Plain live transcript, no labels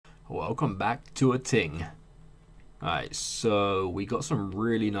Welcome back to a ting. Alright, so we got some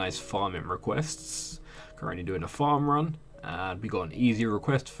really nice farming requests. Currently doing a farm run, and we got an easy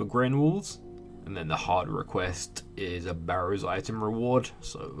request for grain walls, and then the hard request is a Barrows item reward.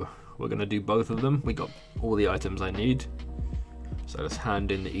 So we're gonna do both of them. We got all the items I need, so let's hand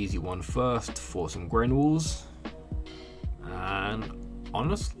in the easy one first for some grain walls. And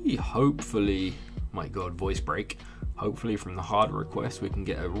honestly, hopefully, my god, voice break. Hopefully from the hard request we can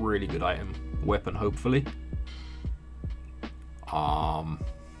get a really good item, weapon hopefully.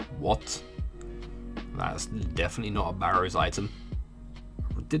 What? That's definitely not a Barrows item.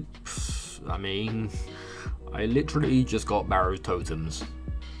 I literally just got Barrows totems.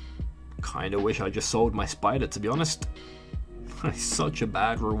 Kinda wish I just sold my spider, to be honest. It's such a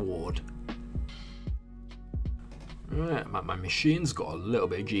bad reward. Yeah, my machine's got a little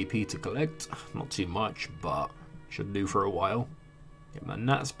bit of GP to collect, not too much, but should do for a while. Get my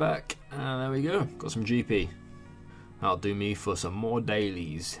nats back, and there we go, got some GP. That'll do me for some more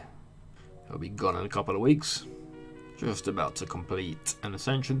dailies. I'll be gone in a couple of weeks. Just about to complete an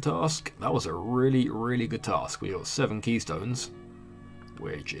ascension task. That was a really good task. We got 7 keystones,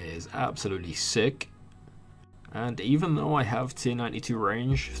 which is absolutely sick. And even though I have tier 92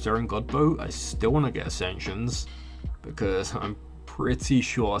 range, Stirring Godbow, I still want to get ascensions, because I'm pretty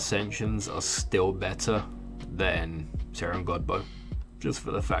sure ascensions are still better than Stirring Godbow, just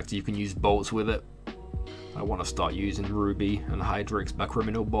for the fact that you can use bolts with it. I want to start using Ruby and Hydrix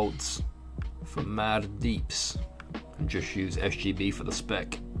Bacriminal bolts for mad deeps, and just use SGB for the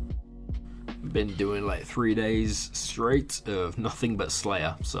spec. Been doing like 3 days straight of nothing but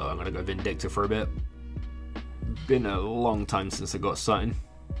Slayer, so I'm gonna go Vindictor for a bit. Been a long time since I got something.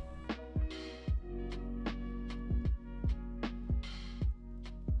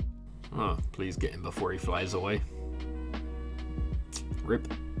 Oh, please get him before he flies away. Rip.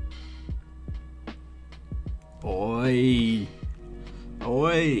 Oi!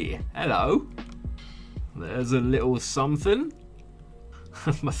 Oi! Hello! There's a little something.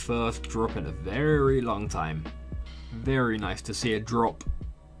 My first drop in a very long time. Very nice to see a drop.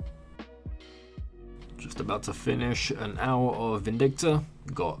 Just about to finish an hour of Vindictor.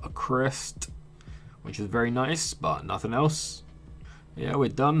 Got a crest, which is very nice, but nothing else. Yeah, we're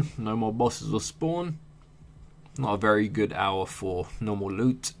done. No more bosses will spawn. Not a very good hour for normal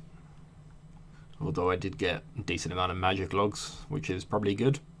loot. Although I did get a decent amount of magic logs, which is probably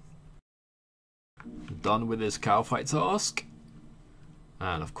good. Done with this cow fight task.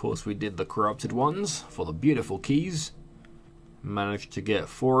 And of course we did the corrupted ones for the beautiful keys. Managed to get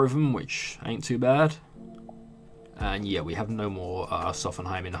 4 of them, which ain't too bad. And yeah, we have no more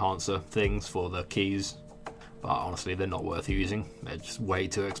Sophenheim enhancer things for the keys. But honestly, they're not worth using. They're just way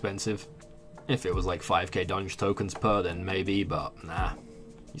too expensive. If it was like 5k dungeon tokens per, then maybe, but nah.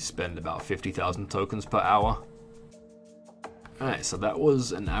 You spend about 50,000 tokens per hour. Alright, so that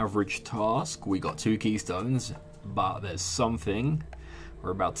was an average task. We got 2 keystones, but there's something we're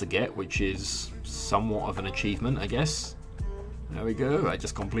about to get, which is somewhat of an achievement, I guess. There we go, I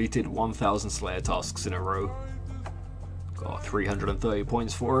just completed 1,000 Slayer tasks in a row. Got 330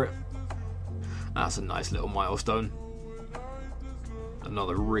 points for it. That's a nice little milestone.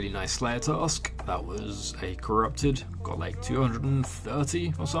 Another really nice Slayer task. That was a corrupted. Got like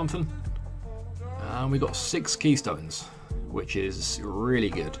 230 or something. And we got 6 keystones, which is really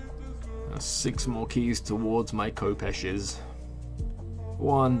good. 6 more keys towards my Kopeshes.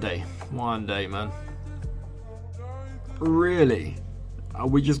 One day, man. Really?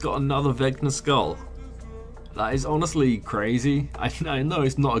 We just got another Vecna Skull. That is honestly crazy. I know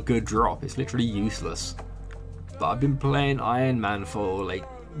it's not a good drop, it's literally useless. But I've been playing Iron Man for like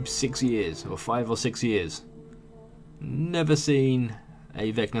 6 years, or 5 or 6 years. Never seen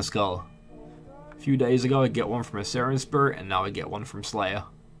a Vecna Skull. A few days ago I get one from a Seren Spirit, and now I get one from Slayer.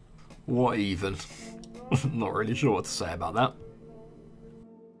 What even? Not really sure what to say about that.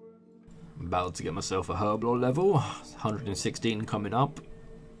 I'm about to get myself a Herblore level, 116 coming up.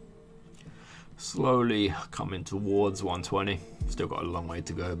 Slowly coming towards 120. Still got a long way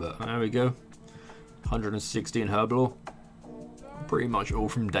to go, but there we go. 116 Herblore. Pretty much all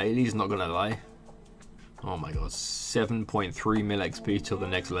from dailies, not gonna lie. Oh my god, 7.3 mil XP till the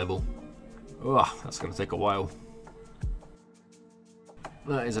next level. Ugh, that's gonna take a while.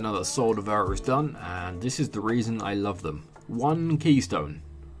 That is another Soul Devourer done, and this is the reason I love them. 1 keystone.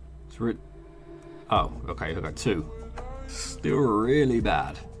 Oh, okay, I got 2. Still really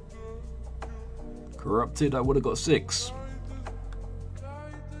bad. Corrupted, I would have got 6.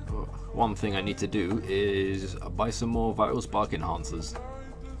 One thing I need to do is buy some more Vital Spark enhancers,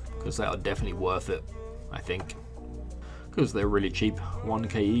 because they are definitely worth it, I think. because they're really cheap,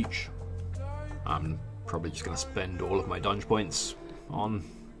 1k each. I'm probably just going to spend all of my dungeon points on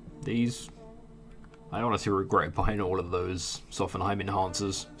these. I honestly regret buying all of those Sophenheim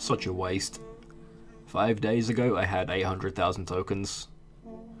enhancers, such a waste. 5 days ago I had 800,000 tokens,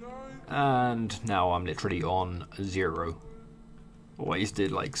 and now I'm literally on 0.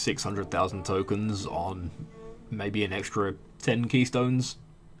 Wasted like 600,000 tokens on maybe an extra 10 keystones.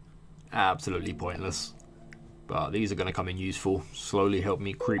 Absolutely pointless. But these are going to come in useful, slowly help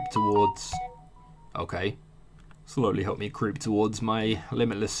me creep towards... Okay. Slowly help me creep towards my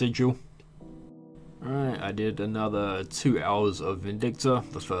limitless sigil. Alright, I did another 2 hours of Vindicta.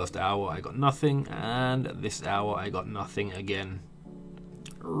 The first hour I got nothing, and this hour I got nothing again.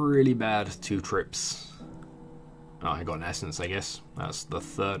 Really bad 2 trips. Oh, I got an essence, I guess. That's the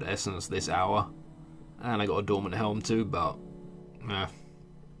 3rd essence this hour. And I got a dormant helm too, but...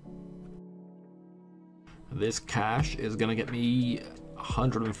 This cache is going to get me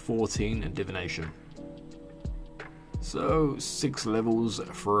 114 in divination. So, 6 levels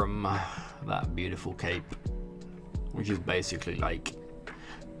from that beautiful cape. Which is basically like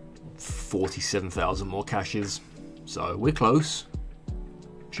 47,000 more caches. So, we're close.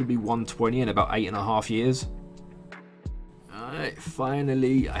 Should be 120 in about 8.5 years. Alright,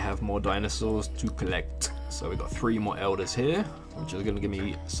 finally I have more dinosaurs to collect. So we got 3 more elders here, which is going to give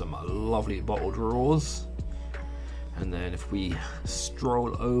me some lovely bottle drawers. And then if we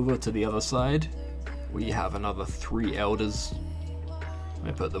stroll over to the other side, we have another 3 elders.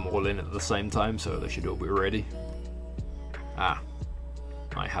 I put them all in at the same time, so they should all be ready. I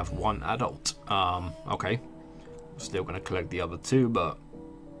have 1 adult. Okay. I'm still going to collect the other 2, but...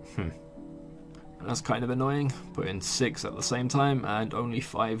 That's kind of annoying. Put in 6 at the same time and only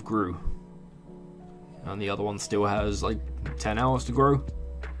 5 grew. And the other one still has like 10 hours to grow.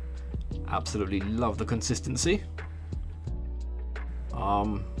 Absolutely love the consistency.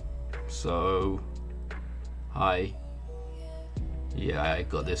 So hi. Yeah, I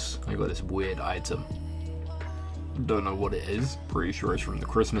got this weird item. Don't know what it is. Pretty sure it's from the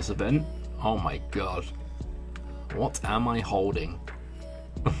Christmas event. Oh my god. What am I holding?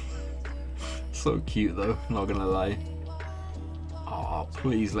 So cute though, not gonna lie. Oh,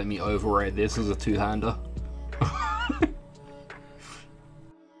 please let me override this as a 2-hander.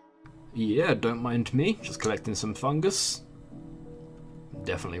 Yeah, don't mind me, just collecting some fungus.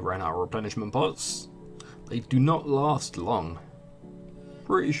 Definitely ran out of replenishment pots. They do not last long.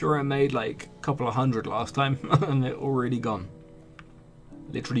 Pretty sure I made like a couple of hundred last time and they're already gone.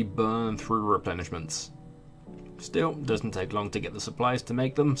 Literally burned through replenishments. Still, doesn't take long to get the supplies to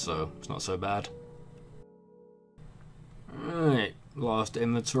make them, so it's not so bad. Alright, last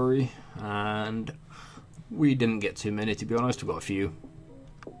inventory, and we didn't get too many to be honest, we got a few.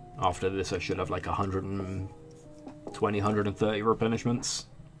 After this I should have like 120, 130 replenishments.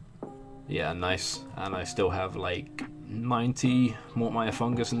 Yeah, nice. And I still have like 90 Mortmire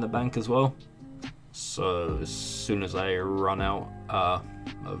fungus in the bank as well. So as soon as I run out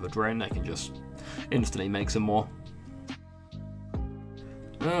of a drain, I can just instantly make some more.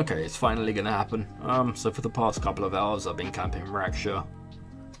 Okay, it's finally gonna happen. So for the past couple of hours I've been camping Raksha,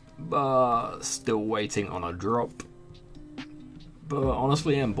 but still waiting on a drop. But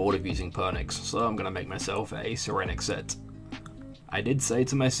honestly I'm bored of using Pernix, so I'm gonna make myself a Sirenic set. I did say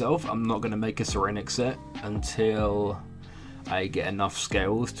to myself I'm not gonna make a Sirenic set until I get enough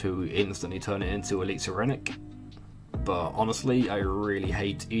scales to instantly turn it into Elite Sirenic. But honestly, I really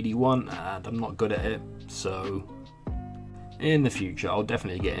hate ED1 and I'm not good at it, so in the future I'll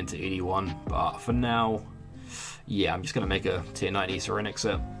definitely get into ED1, but for now, yeah, I'm just going to make a tier 90 Sirenic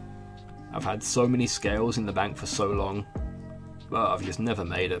set. I've had so many scales in the bank for so long, but I've just never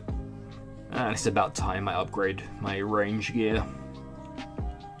made it. And it's about time I upgrade my range gear.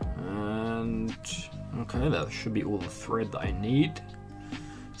 And okay, that should be all the thread that I need.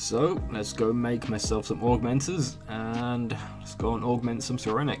 So let's go make myself some augmenters and let's go and augment some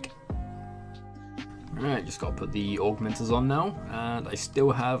Sirenic. Alright, just gotta put the augmenters on now, and I still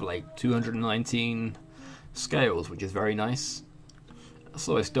have like 219 scales, which is very nice.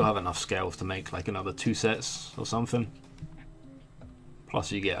 So I still have enough scales to make like another 2 sets or something.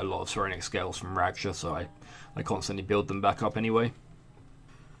 Plus you get a lot of Sirenic scales from Raksha, so I constantly build them back up anyway.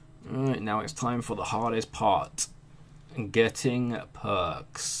 Alright, now it's time for the hardest part. Getting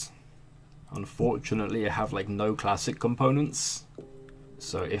perks. Unfortunately I have like no classic components,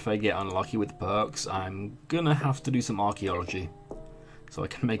 so if I get unlucky with perks I'm gonna have to do some archaeology so I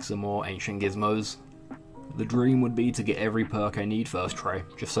can make some more ancient gizmos. The dream would be to get every perk I need first try,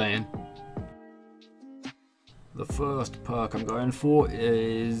 just saying. The first perk I'm going for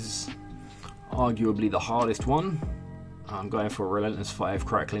is arguably the hardest one. I'm going for Relentless 5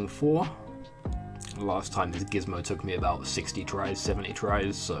 Crackling 4. Last time this gizmo took me about 60 tries, 70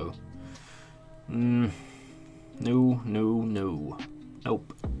 tries, so... no. Nope.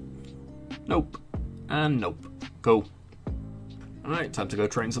 Nope. And nope. Go. Alright, time to go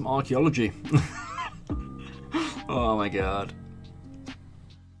train some archaeology. Oh my god.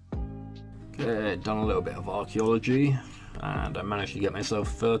 Okay, done a little bit of archaeology, and I managed to get myself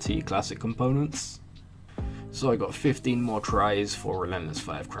 30 classic components. So I got 15 more tries for Relentless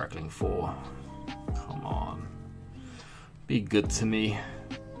 5 Crackling 4. Come on. Be good to me.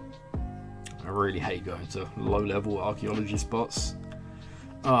 I really hate going to low-level archaeology spots.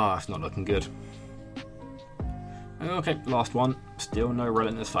 Ah, it's not looking good. Okay, last one. Still no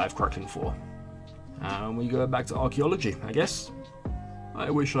Relentless 5 Crackling 4. And we go back to archaeology, I guess. I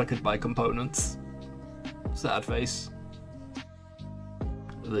wish I could buy components. Sad face.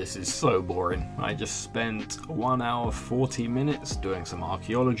 This is so boring. I just spent 1 hour 40 minutes doing some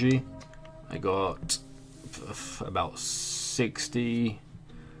archaeology. I got about 60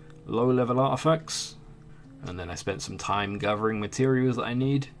 low-level artifacts, and then I spent some time gathering materials that I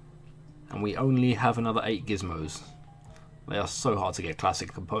need, and we only have another 8 gizmos. They are so hard to get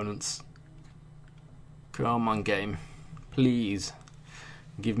classic components. Come on, game. Please.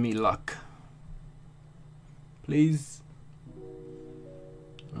 Give me luck. Please.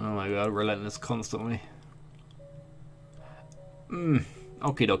 Oh my god, Relentless constantly. Okie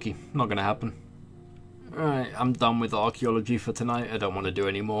dokie, not gonna happen. Alright, I'm done with archaeology for tonight. I don't want to do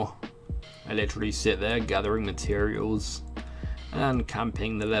any more. I literally sit there gathering materials and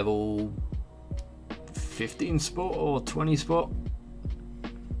camping the level 15 spot or 20 spot.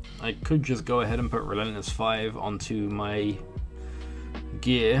 I could just go ahead and put Relentless 5 onto my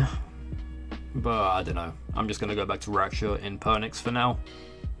gear, but I don't know. I'm just going to go back to Raksha in Pernix for now,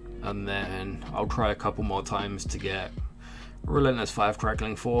 and then I'll try a couple more times to get Relentless 5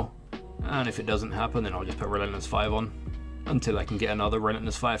 Crackling 4, and if it doesn't happen then I'll just put Relentless 5 on until I can get another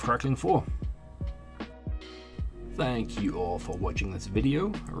Relentless 5 Crackling 4. Thank you all for watching this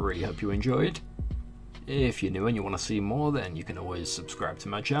video. I really hope you enjoyed. If you're new and you want to see more, then you can always subscribe to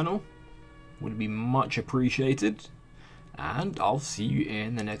my channel. Would be much appreciated. And I'll see you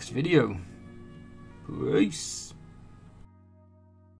in the next video. Peace.